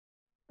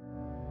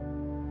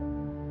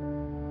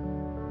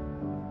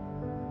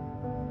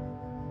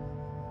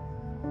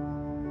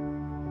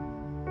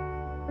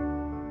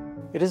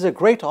It is a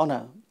great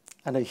honor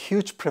and a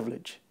huge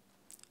privilege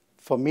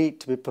for me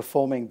to be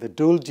performing the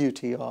dual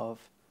duty of,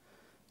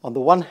 on the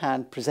one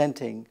hand,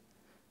 presenting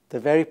the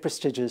very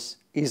prestigious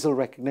EASL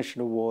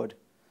Recognition Award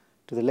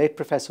to the late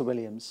Professor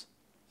Williams,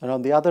 and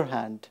on the other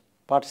hand,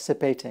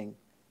 participating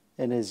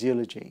in his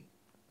eulogy.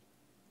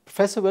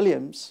 Professor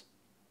Williams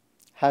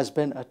has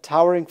been a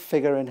towering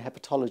figure in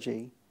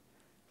hepatology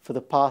for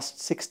the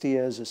past 60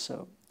 years or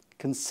so,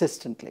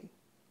 consistently.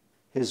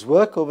 His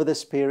work over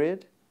this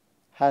period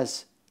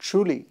has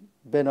truly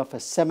been of a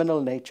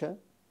seminal nature,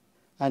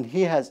 and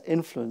he has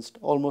influenced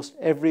almost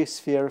every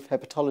sphere of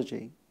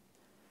hepatology.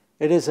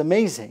 It is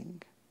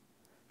amazing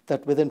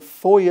that within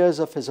 4 years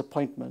of his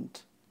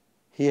appointment,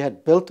 he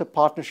had built a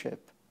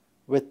partnership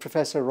with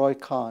Professor Roy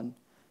Khan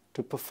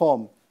to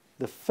perform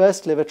the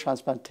first liver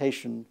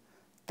transplantation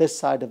this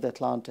side of the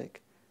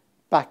Atlantic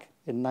back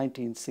in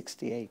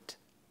 1968.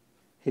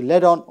 He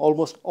led on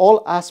almost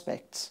all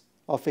aspects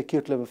of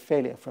acute liver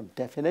failure, from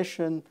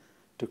definition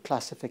to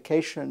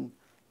classification,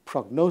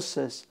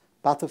 prognosis,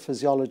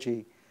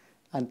 pathophysiology,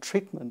 and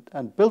treatment,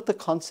 and built the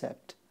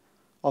concept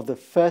of the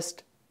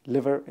first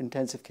liver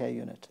intensive care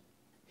unit.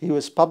 He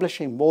was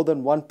publishing more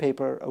than one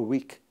paper a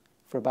week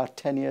for about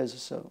 10 years or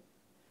so.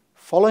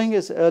 Following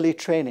his early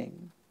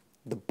training,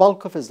 the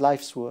bulk of his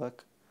life's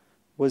work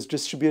was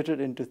distributed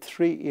into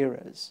 3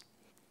 eras,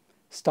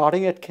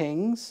 starting at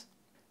King's,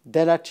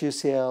 then at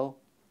UCL,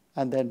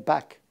 and then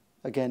back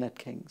again at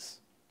King's.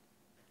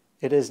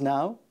 It is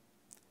now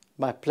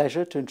my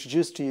pleasure to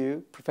introduce to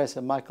you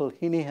Professor Michael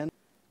Heenan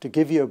to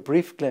give you a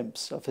brief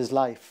glimpse of his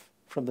life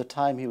from the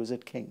time he was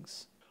at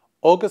King's.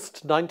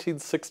 August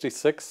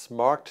 1966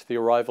 marked the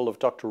arrival of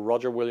Dr.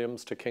 Roger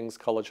Williams to King's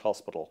College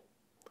Hospital.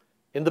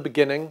 In the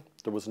beginning,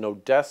 there was no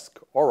desk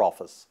or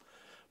office,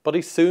 but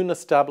he soon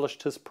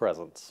established his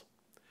presence.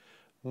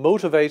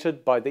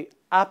 Motivated by the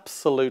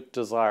absolute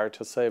desire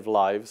to save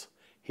lives,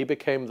 he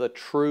became the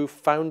true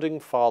founding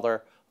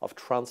father of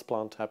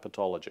transplant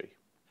hepatology.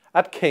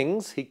 At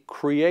King's, he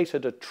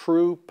created a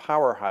true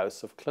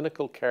powerhouse of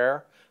clinical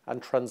care and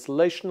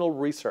translational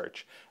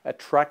research,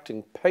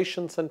 attracting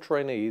patients and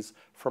trainees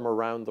from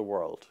around the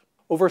world.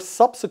 Over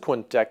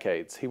subsequent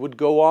decades, he would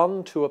go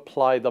on to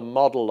apply the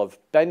model of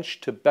bench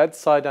to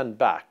bedside and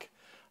back,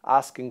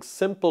 asking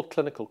simple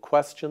clinical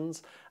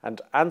questions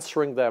and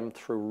answering them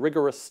through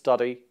rigorous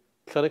study,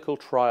 clinical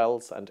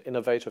trials, and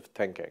innovative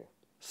thinking.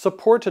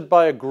 Supported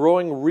by a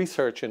growing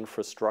research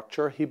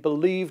infrastructure, he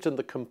believed in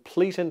the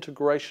complete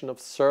integration of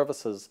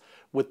services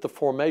with the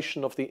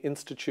formation of the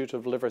Institute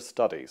of Liver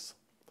Studies.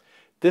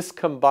 This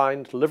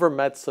combined liver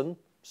medicine,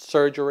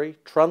 surgery,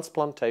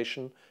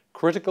 transplantation,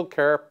 critical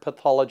care,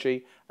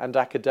 pathology, and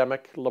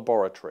academic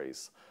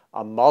laboratories,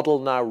 a model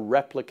now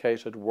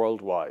replicated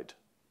worldwide.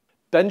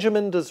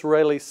 Benjamin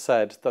Disraeli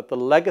said that the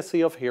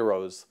legacy of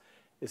heroes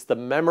is the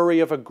memory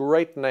of a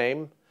great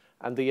name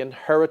and the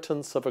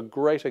inheritance of a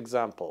great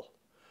example.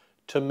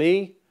 To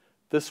me,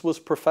 this was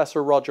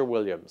Professor Roger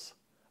Williams,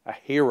 a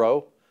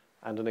hero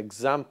and an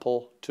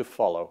example to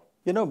follow.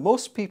 You know,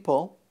 most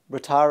people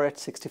retire at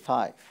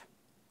 65,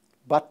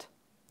 but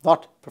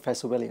not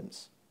Professor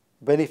Williams.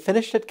 When he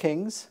finished at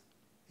King's,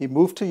 he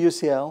moved to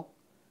UCL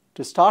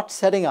to start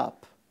setting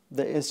up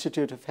the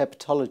Institute of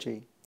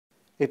Hepatology.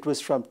 It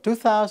was from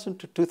 2000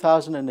 to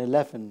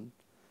 2011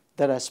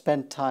 that I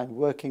spent time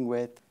working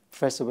with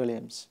Professor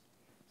Williams.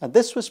 And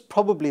this was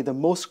probably the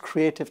most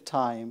creative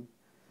time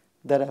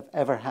that I've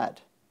ever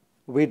had.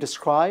 We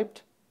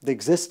described the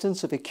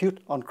existence of acute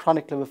on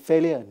chronic liver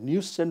failure, a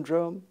new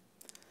syndrome,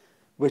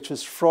 which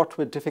was fraught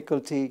with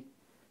difficulty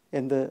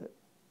in the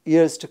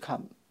years to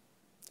come.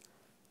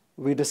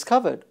 We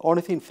discovered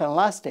ornithine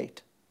phenylactate,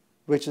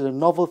 which is a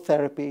novel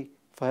therapy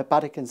for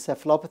hepatic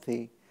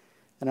encephalopathy,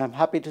 and I'm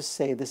happy to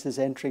say this is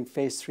entering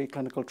phase 3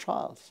 clinical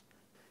trials.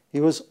 He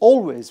was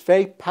always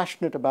very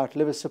passionate about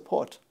liver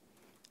support,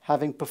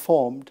 having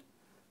performed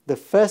the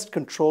first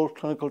controlled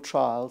clinical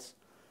trials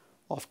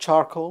of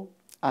charcoal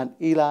and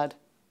ELAD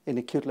in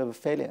acute liver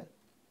failure.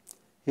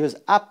 He was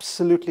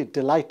absolutely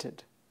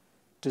delighted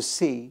to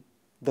see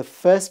the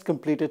first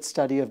completed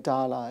study of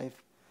DiaLive,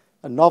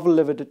 a novel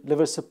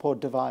liver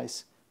support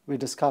device we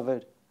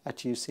discovered at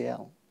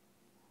UCL.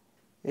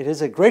 It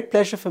is a great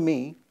pleasure for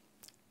me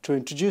to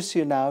introduce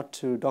you now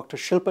to Dr.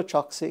 Shilpa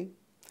Choksi,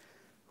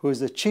 who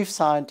is the Chief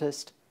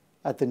Scientist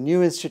at the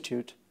new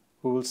institute,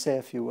 who will say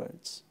a few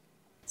words.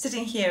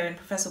 Sitting here in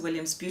Professor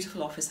Williams'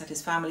 beautiful office at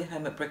his family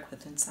home at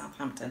Brickworth in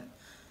Southampton,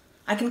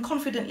 I can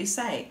confidently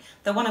say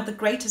that one of the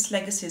greatest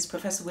legacies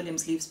Professor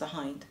Williams leaves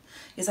behind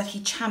is that he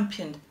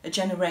championed a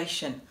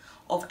generation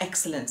of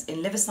excellence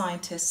in liver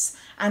scientists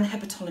and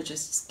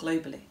hepatologists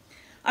globally.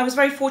 I was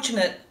very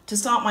fortunate to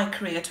start my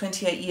career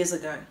 28 years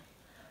ago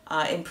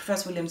in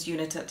Professor Williams'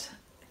 unit at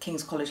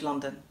King's College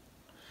London.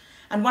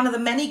 And one of the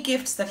many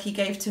gifts that he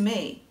gave to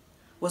me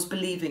was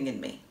believing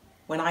in me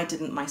when I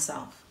didn't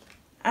myself.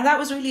 And that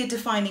was really a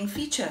defining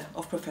feature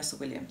of Professor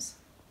Williams.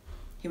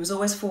 He was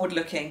always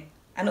forward-looking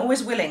and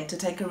always willing to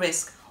take a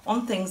risk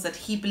on things that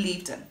he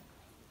believed in,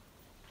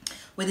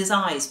 with his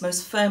eyes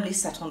most firmly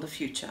set on the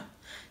future,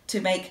 to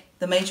make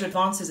the major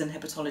advances in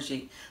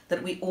hepatology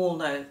that we all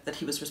know that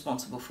he was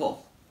responsible for.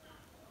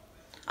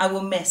 I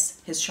will miss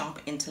his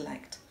sharp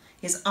intellect,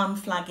 his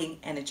unflagging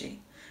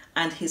energy,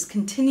 and his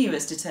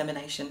continuous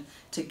determination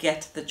to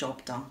get the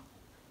job done.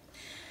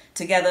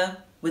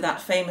 Together with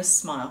that famous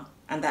smile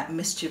and that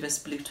mischievous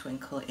blue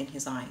twinkle in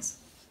his eyes.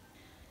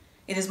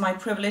 It is my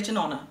privilege and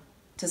honour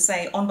to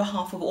say on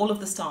behalf of all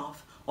of the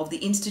staff of the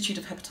Institute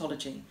of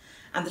Hepatology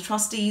and the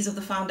trustees of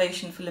the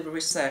Foundation for Liver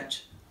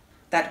Research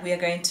that we are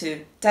going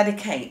to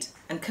dedicate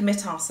and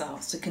commit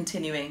ourselves to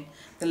continuing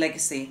the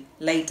legacy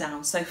laid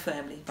down so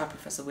firmly by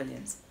Professor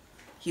Williams.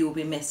 He will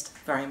be missed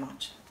very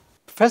much.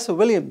 Professor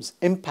Williams'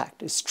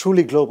 impact is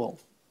truly global,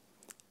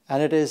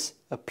 and it is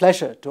a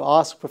pleasure to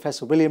ask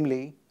Professor William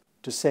Lee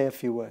to say a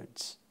few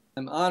words.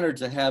 I'm honored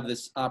to have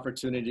this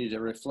opportunity to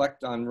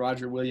reflect on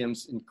Roger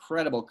Williams'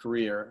 incredible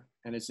career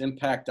and his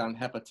impact on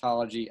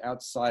hepatology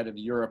outside of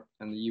Europe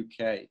and the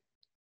UK.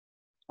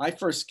 I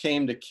first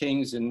came to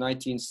King's in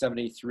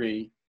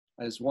 1973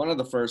 as one of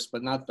the first,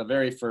 but not the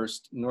very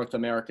first, North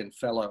American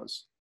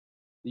fellows.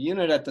 The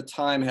unit at the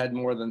time had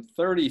more than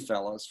 30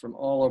 fellows from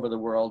all over the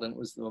world, and it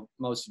was the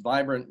most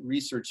vibrant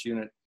research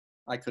unit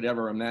I could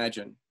ever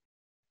imagine.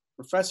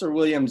 Professor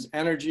Williams'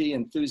 energy,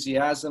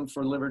 enthusiasm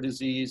for liver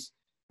disease,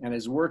 and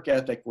his work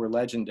ethic were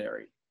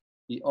legendary.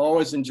 He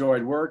always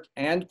enjoyed work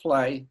and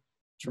play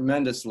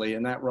tremendously,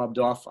 and that rubbed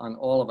off on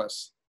all of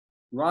us.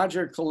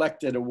 Roger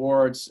collected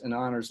awards and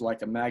honors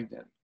like a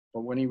magnet,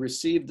 but when he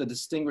received the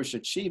Distinguished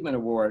Achievement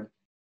Award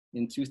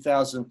in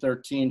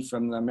 2013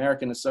 from the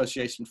American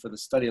Association for the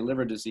Study of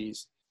Liver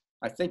Disease,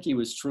 I think he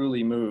was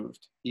truly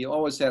moved. He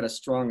always had a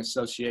strong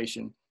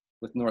association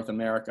with North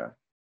America.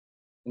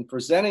 In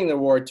presenting the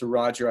award to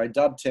Roger, I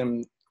dubbed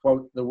him,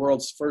 quote, the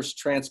world's first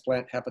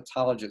transplant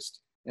hepatologist,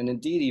 and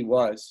indeed he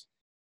was.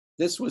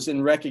 This was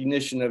in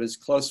recognition of his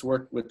close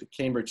work with the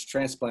Cambridge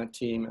transplant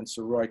team and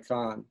Sir Roy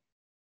Kahn.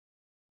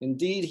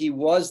 Indeed, he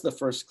was the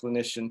first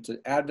clinician to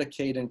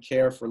advocate and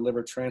care for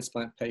liver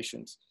transplant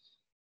patients.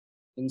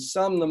 In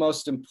sum, the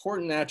most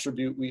important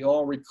attribute we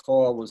all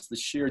recall was the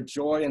sheer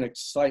joy and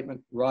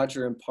excitement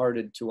Roger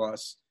imparted to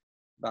us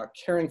about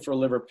caring for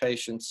liver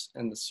patients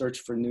and the search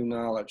for new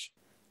knowledge.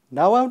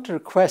 Now I want to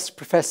request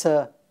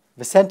Professor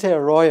Vicente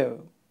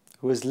Arroyo,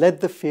 who has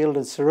led the field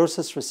in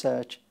cirrhosis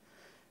research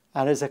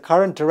and is a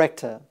current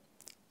director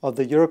of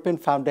the European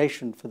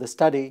Foundation for the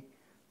Study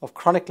of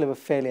Chronic Liver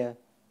Failure,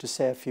 to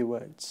say a few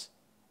words.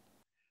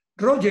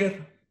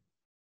 Roger,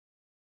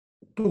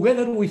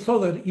 together with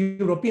other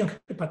European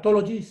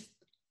hepatologists,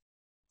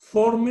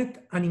 formed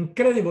an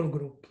incredible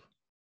group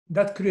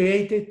that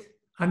created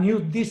a new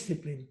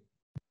discipline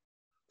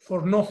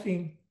for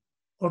nothing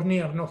or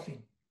near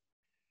nothing.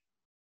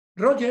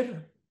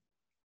 Roger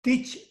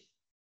teach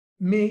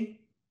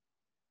me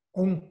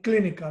on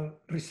clinical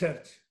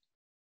research.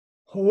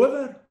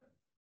 However,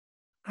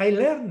 I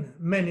learned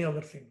many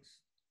other things.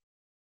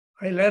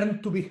 I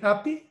learned to be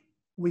happy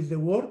with the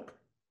work,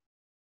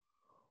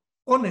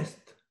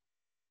 honest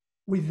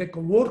with the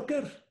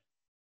co-workers,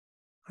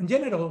 and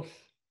generous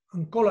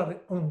and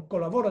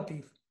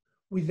collaborative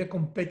with the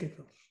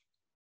competitors.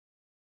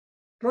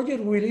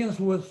 Roger Williams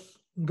was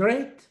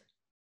great,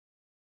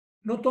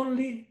 not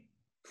only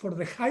for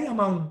the high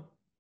amount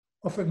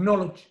of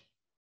knowledge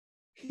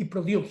he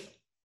produced,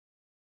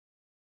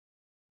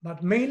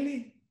 but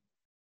mainly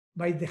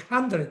by the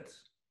hundreds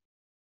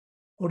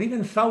or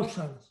even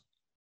thousands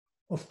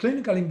of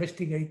clinical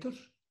investigators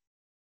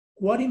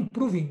who are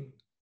improving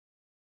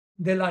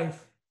the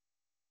life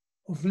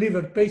of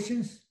liver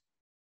patients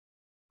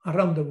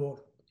around the world.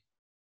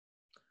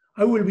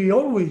 I will be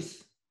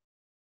always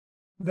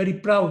very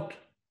proud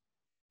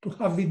to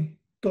have been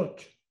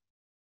taught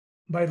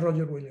by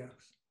Roger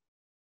Williams.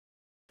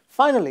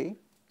 Finally,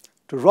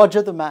 to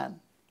Roger the man,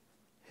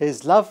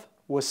 his love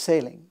was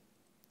sailing,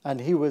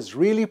 and he was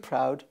really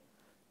proud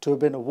to have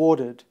been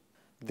awarded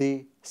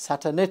the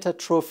Satanita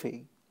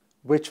Trophy,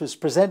 which was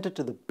presented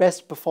to the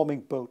best performing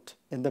boat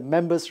in the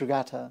members'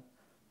 regatta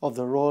of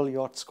the Royal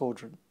Yacht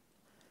Squadron.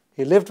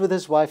 He lived with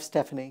his wife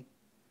Stephanie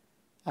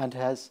and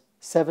has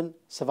 7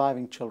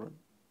 surviving children.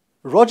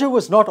 Roger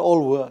was not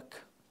all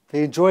work.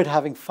 He enjoyed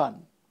having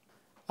fun.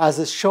 As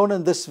is shown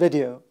in this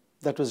video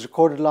that was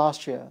recorded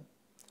last year,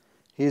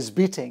 he is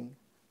beating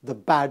the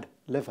bad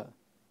liver.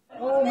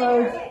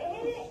 Almost.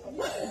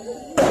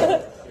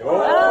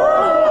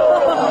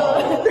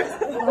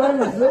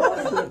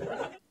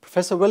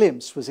 Professor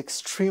Williams was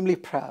extremely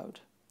proud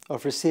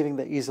of receiving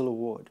the EASL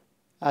award.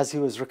 As he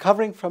was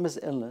recovering from his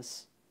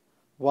illness,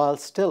 while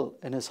still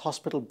in his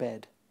hospital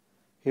bed,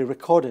 he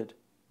recorded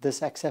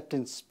this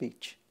acceptance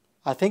speech.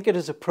 I think it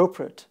is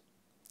appropriate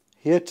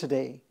here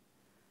today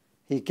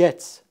he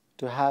gets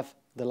to have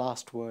the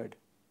last word.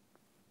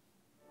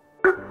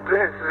 The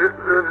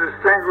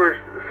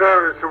Distinguished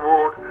Service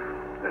Award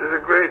is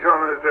a great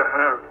honour to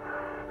have,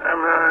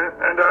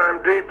 and I am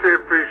deeply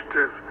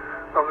appreciative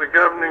of the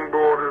governing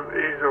board of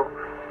EASL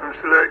in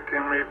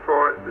selecting me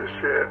for it this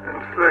year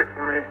and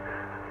selecting me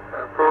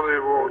for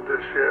the award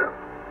this year.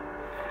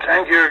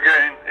 Thank you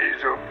again,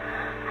 EASL,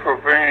 for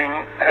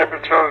bringing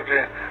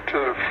hepatology to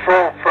the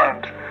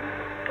forefront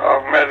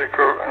of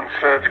medical and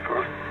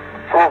surgical,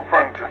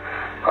 forefront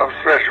of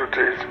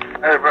specialties.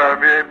 I hope I'll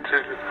be able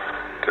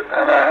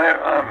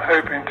I'm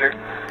hoping to,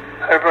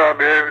 hope I'll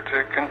be able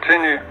to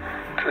continue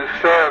to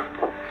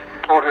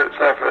support its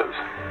efforts,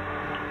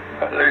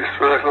 at least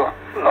for a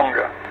little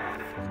longer.